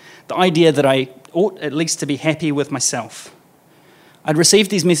me, the idea that I ought at least to be happy with myself. I'd received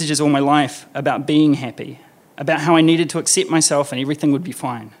these messages all my life about being happy, about how I needed to accept myself and everything would be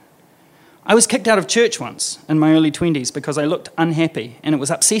fine. I was kicked out of church once in my early 20s because I looked unhappy and it was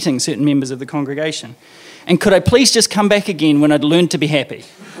upsetting certain members of the congregation. And could I please just come back again when I'd learned to be happy?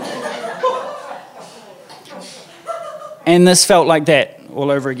 And this felt like that all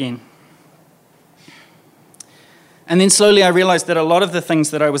over again. And then slowly I realised that a lot of the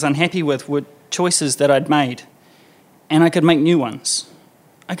things that I was unhappy with were choices that I'd made. And I could make new ones.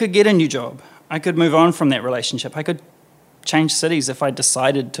 I could get a new job. I could move on from that relationship. I could change cities if I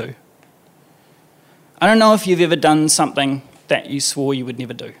decided to. I don't know if you've ever done something that you swore you would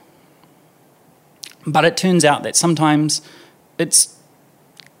never do. But it turns out that sometimes it's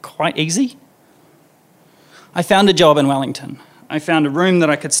quite easy. I found a job in Wellington. I found a room that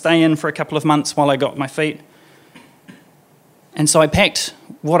I could stay in for a couple of months while I got my feet. And so I packed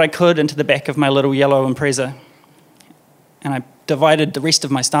what I could into the back of my little yellow Impreza. And I divided the rest of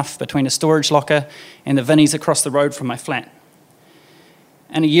my stuff between a storage locker and the Vinnies across the road from my flat.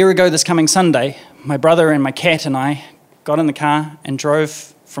 And a year ago this coming Sunday, my brother and my cat and I got in the car and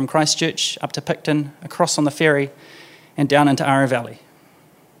drove from Christchurch up to Picton, across on the ferry, and down into Ara Valley.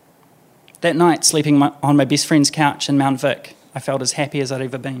 That night, sleeping on my best friend's couch in Mount Vic, I felt as happy as I'd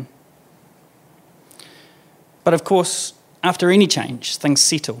ever been. But of course, after any change, things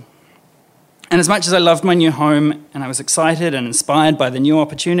settle. And as much as I loved my new home and I was excited and inspired by the new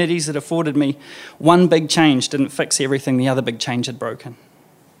opportunities it afforded me, one big change didn't fix everything the other big change had broken.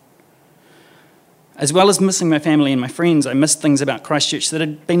 As well as missing my family and my friends, I missed things about Christchurch that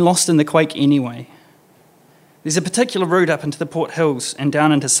had been lost in the quake anyway. There's a particular route up into the Port Hills and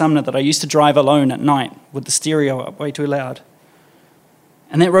down into Sumner that I used to drive alone at night with the stereo up way too loud.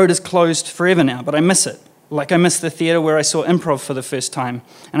 And that road is closed forever now, but I miss it. Like I miss the theatre where I saw improv for the first time.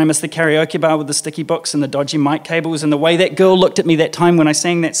 And I miss the karaoke bar with the sticky books and the dodgy mic cables and the way that girl looked at me that time when I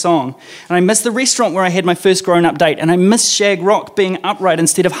sang that song. And I miss the restaurant where I had my first grown-up date. And I miss Shag Rock being upright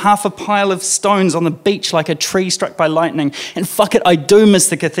instead of half a pile of stones on the beach like a tree struck by lightning. And fuck it, I do miss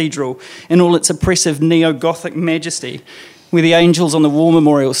the cathedral in all its oppressive neo-Gothic majesty, where the angels on the war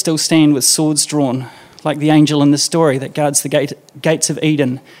memorial still stand with swords drawn, like the angel in the story that guards the gates of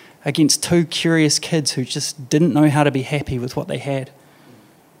Eden, against two curious kids who just didn't know how to be happy with what they had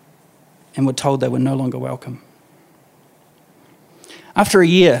and were told they were no longer welcome. After a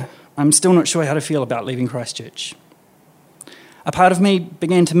year, I'm still not sure how to feel about leaving Christchurch. A part of me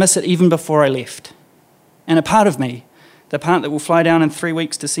began to miss it even before I left. And a part of me, the part that will fly down in 3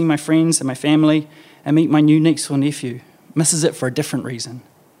 weeks to see my friends and my family and meet my new niece or nephew, misses it for a different reason.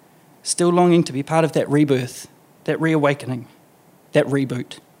 Still longing to be part of that rebirth, that reawakening, that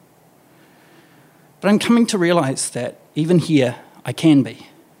reboot. But I'm coming to realise that even here, I can be.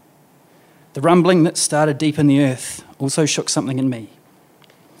 The rumbling that started deep in the earth also shook something in me.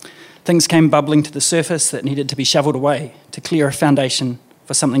 Things came bubbling to the surface that needed to be shoveled away to clear a foundation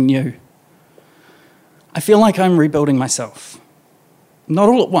for something new. I feel like I'm rebuilding myself. Not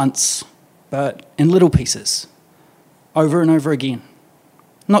all at once, but in little pieces, over and over again.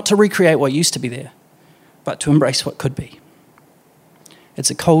 Not to recreate what used to be there, but to embrace what could be. It's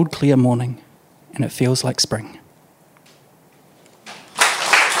a cold, clear morning, and it feels like spring.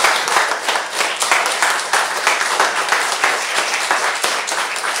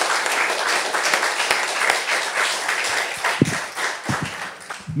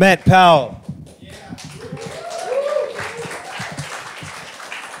 Matt Powell.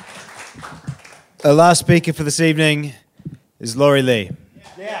 Our last speaker for this evening is Laurie Lee.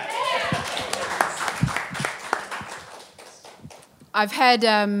 I've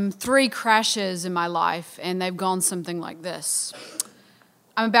had 3 crashes in my life, and they've gone something like this.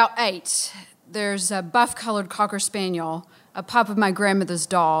 I'm about 8. There's a buff-colored Cocker Spaniel, a pup of my grandmother's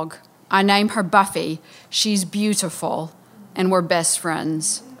dog. I name her Buffy. She's beautiful, and we're best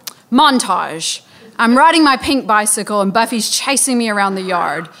friends. Montage. I'm riding my pink bicycle, and Buffy's chasing me around the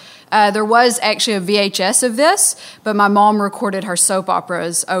yard. There was actually a VHS of this, but my mom recorded her soap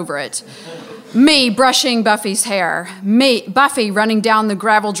operas over it. Me brushing Buffy's hair. Buffy running down the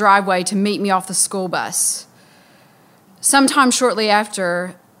gravel driveway to meet me off the school bus. Sometime shortly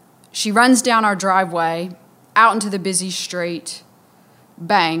after, she runs down our driveway, out into the busy street.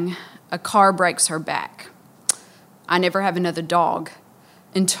 Bang, a car breaks her back. I never have another dog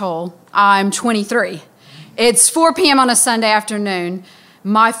until I'm 23. It's 4 p.m. on a Sunday afternoon.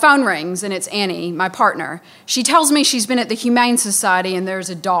 My phone rings, and it's Annie, my partner. She tells me she's been at the Humane Society and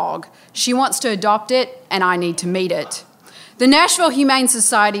there's a dog. She wants to adopt it, and I need to meet it. The Nashville Humane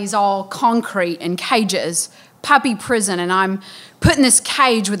Society is all concrete and cages, puppy prison, and I'm put in this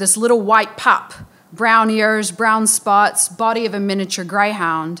cage with this little white pup, brown ears, brown spots, body of a miniature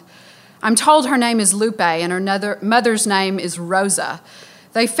greyhound. I'm told her name is Lupe, and her mother's name is Rosa.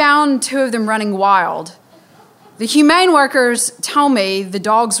 They found 2 of them running wild. The humane workers tell me the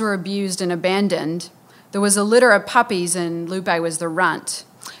dogs were abused and abandoned. There was a litter of puppies, and Lupe was the runt.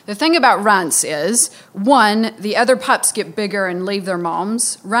 The thing about runts is, 1, the other pups get bigger and leave their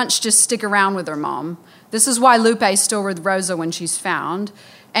moms. Runts just stick around with their mom. This is why Lupe's still with Rosa when she's found.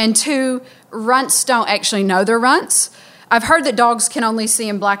 And 2, runts don't actually know they're runts. I've heard that dogs can only see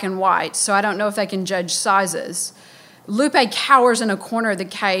in black and white, so I don't know if they can judge sizes. Lupe cowers in a corner of the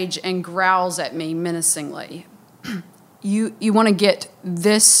cage and growls at me menacingly. You want to get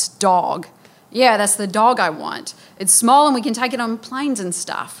this dog? Yeah, that's the dog I want. It's small and we can take it on planes and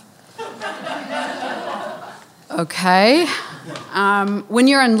stuff. Okay. When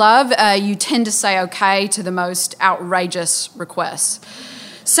you're in love, you tend to say okay to the most outrageous requests.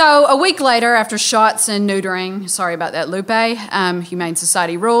 So a week later, after shots and neutering, sorry about that, Lupe, Humane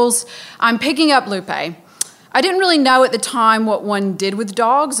Society rules, I'm picking up Lupe. I didn't really know at the time what one did with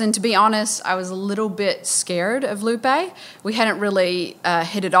dogs, and to be honest, I was a little bit scared of Lupe. We hadn't really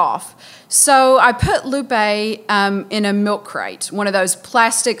hit it off. So I put Lupe in a milk crate, one of those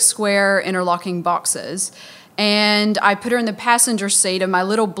plastic square interlocking boxes, and I put her in the passenger seat of my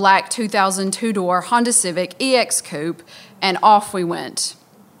little black 2002-door Honda Civic EX Coupe, and off we went.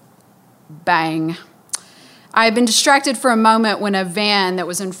 Bang. I had been distracted for a moment when a van that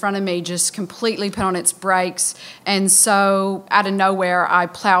was in front of me just completely put on its brakes, and so out of nowhere I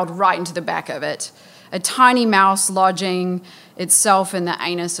plowed right into the back of it. A tiny mouse lodging itself in the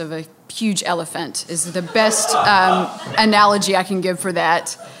anus of a huge elephant is the best analogy I can give for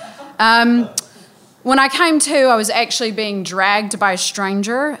that. When I came to, I was actually being dragged by a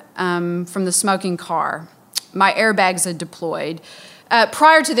stranger from the smoking car. My airbags had deployed.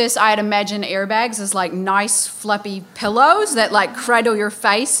 Prior to this, I had imagined airbags as like nice fluffy pillows that like cradle your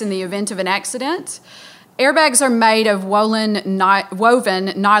face in the event of an accident. Airbags are made of woven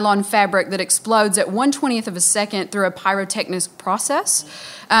nylon fabric that explodes at 1/20th of a second through a pyrotechnic process.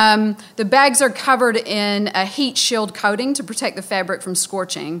 The bags are covered in a heat shield coating to protect the fabric from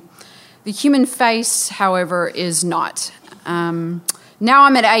scorching. The human face, however, is not. Now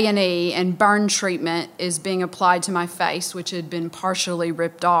I'm at A&E and burn treatment is being applied to my face, which had been partially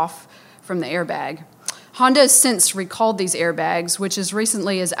ripped off from the airbag. Honda has since recalled these airbags, which as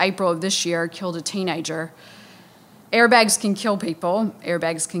recently as April of this year killed a teenager. Airbags can kill people.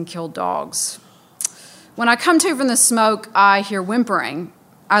 Airbags can kill dogs. When I come to from the smoke, I hear whimpering.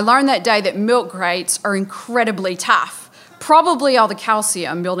 I learned that day that milk crates are incredibly tough. Probably all the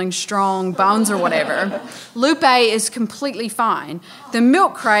calcium building strong bones or whatever. Lupe is completely fine. The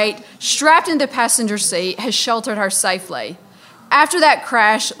milk crate, strapped into passenger seat, has sheltered her safely. After that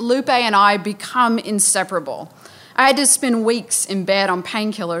crash, Lupe and I become inseparable. I had to spend weeks in bed on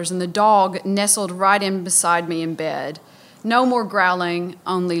painkillers, and the dog nestled right in beside me in bed. No more growling,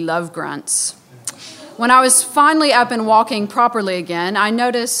 only love grunts. When I was finally up and walking properly again, I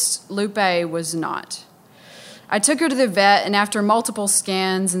noticed Lupe was not. I took her to the vet, and after multiple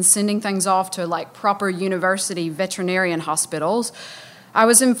scans and sending things off to proper university veterinarian hospitals, I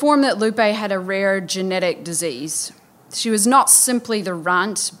was informed that Lupe had a rare genetic disease. She was not simply the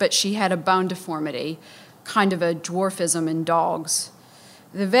runt, but she had a bone deformity, kind of a dwarfism in dogs.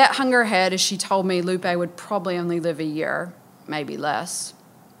 The vet hung her head as she told me Lupe would probably only live a year, maybe less.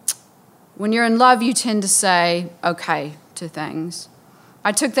 When you're in love, you tend to say okay to things.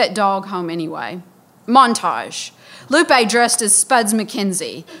 I took that dog home anyway. Montage. Lupe dressed as Spuds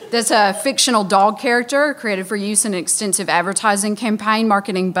McKenzie. That's a fictional dog character created for use in an extensive advertising campaign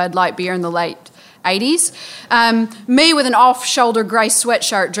marketing Bud Light beer in the late 80s. Me with an off-shoulder grey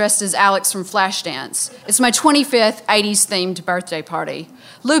sweatshirt dressed as Alex from Flashdance. It's my 25th 80s-themed birthday party.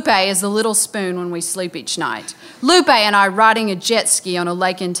 Lupe is the little spoon when we sleep each night. Lupe and I riding a jet ski on a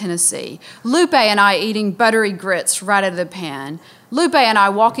lake in Tennessee. Lupe and I eating buttery grits right out of the pan. Lupe and I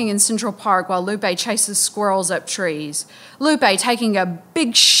walking in Central Park while Lupe chases squirrels up trees. Lupe taking a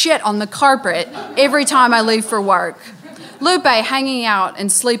big shit on the carpet every time I leave for work. Lupe hanging out and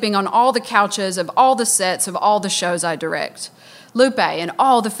sleeping on all the couches of all the sets of all the shows I direct. Lupe and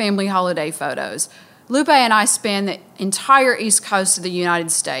all the family holiday photos. Lupe and I span the entire east coast of the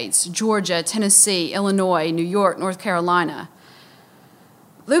United States, Georgia, Tennessee, Illinois, New York, North Carolina.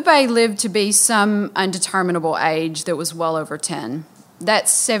 Lupe lived to be some undeterminable age that was well over 10.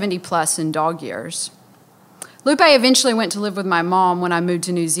 That's 70 plus in dog years. Lupe eventually went to live with my mom when I moved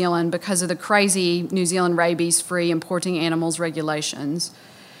to New Zealand because of the crazy New Zealand rabies-free importing animals regulations.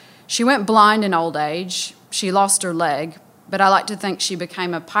 She went blind in old age. She lost her leg, but I like to think she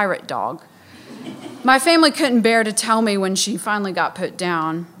became a pirate dog. My family couldn't bear to tell me when she finally got put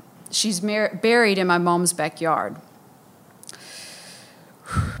down. She's buried in my mom's backyard.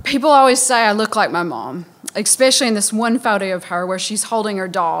 People always say I look like my mom, especially in this one photo of her where she's holding her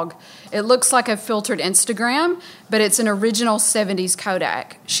dog. It looks like a filtered Instagram, but it's an original 70s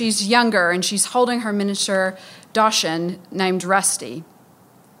Kodak. She's younger, and she's holding her miniature Dachshund named Rusty.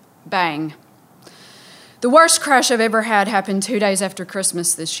 Bang. The worst crash I've ever had happened 2 days after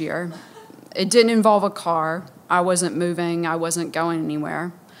Christmas this year. It didn't involve a car. I wasn't moving. I wasn't going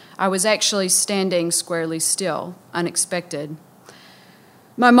anywhere. I was actually standing squarely still, unexpected.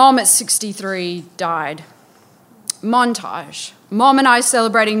 My mom at 63 died. Montage. Mom and I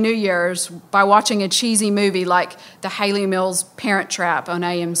celebrating New Year's by watching a cheesy movie like The Hayley Mills Parent Trap on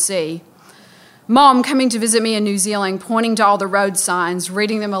AMC. Mom coming to visit me in New Zealand, pointing to all the road signs,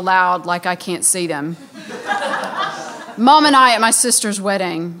 reading them aloud like I can't see them. Mom and I at my sister's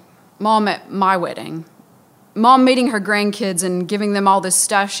wedding. Mom at my wedding. Mom meeting her grandkids and giving them all this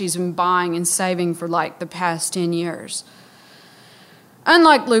stuff she's been buying and saving for the past 10 years.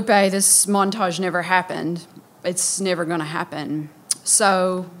 Unlike Lupe, this montage never happened. It's never going to happen.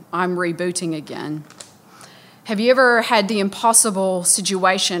 So I'm rebooting again. Have you ever had the impossible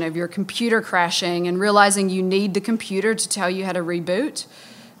situation of your computer crashing and realizing you need the computer to tell you how to reboot,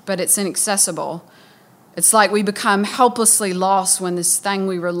 but it's inaccessible? It's like we become helplessly lost when this thing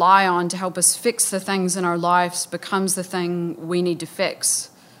we rely on to help us fix the things in our lives becomes the thing we need to fix.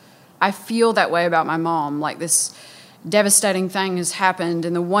 I feel that way about my mom, like this devastating thing has happened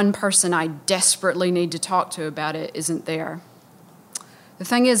and the one person I desperately need to talk to about it isn't there. The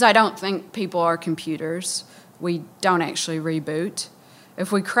thing is, I don't think people are computers. We don't actually reboot.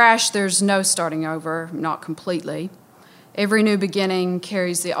 If we crash, there's no starting over, not completely. Every new beginning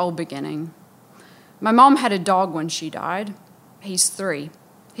carries the old beginning. My mom had a dog when she died. He's 3.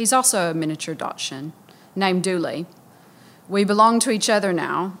 He's also a miniature Dachshund named Dooley. We belong to each other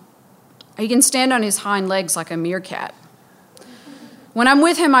now. He can stand on his hind legs like a meerkat. When I'm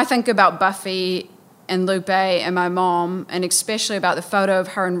with him, I think about Buffy and Lupe and my mom, and especially about the photo of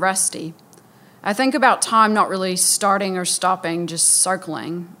her and Rusty. I think about time not really starting or stopping, just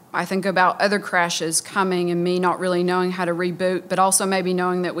circling. I think about other crashes coming and me not really knowing how to reboot, but also maybe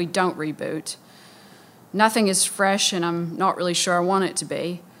knowing that we don't reboot. Nothing is fresh, and I'm not really sure I want it to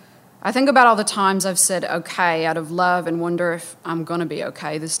be. I think about all the times I've said okay out of love and wonder if I'm going to be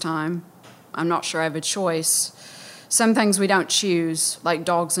okay this time. I'm not sure I have a choice. Some things we don't choose, like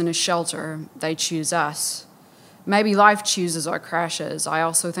dogs in a shelter, they choose us. Maybe life chooses our crashes. I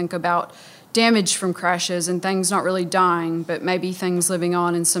also think about damage from crashes and things not really dying, but maybe things living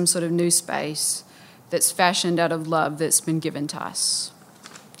on in some sort of new space that's fashioned out of love that's been given to us.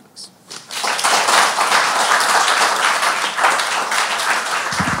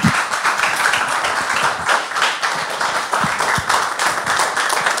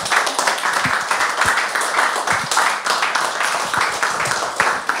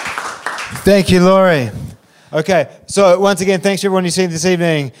 Thank you, Laurie. Okay, so once again, thanks to everyone you've seen this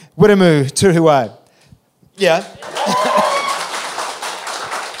evening. Wiramu, Turuwai. Yeah.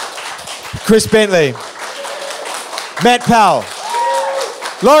 Chris Bentley. Matt Powell.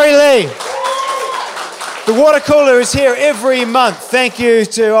 Laurie Lee. The water cooler is here every month. Thank you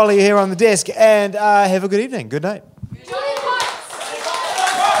to Ollie here on the desk, and have a good evening. Good night.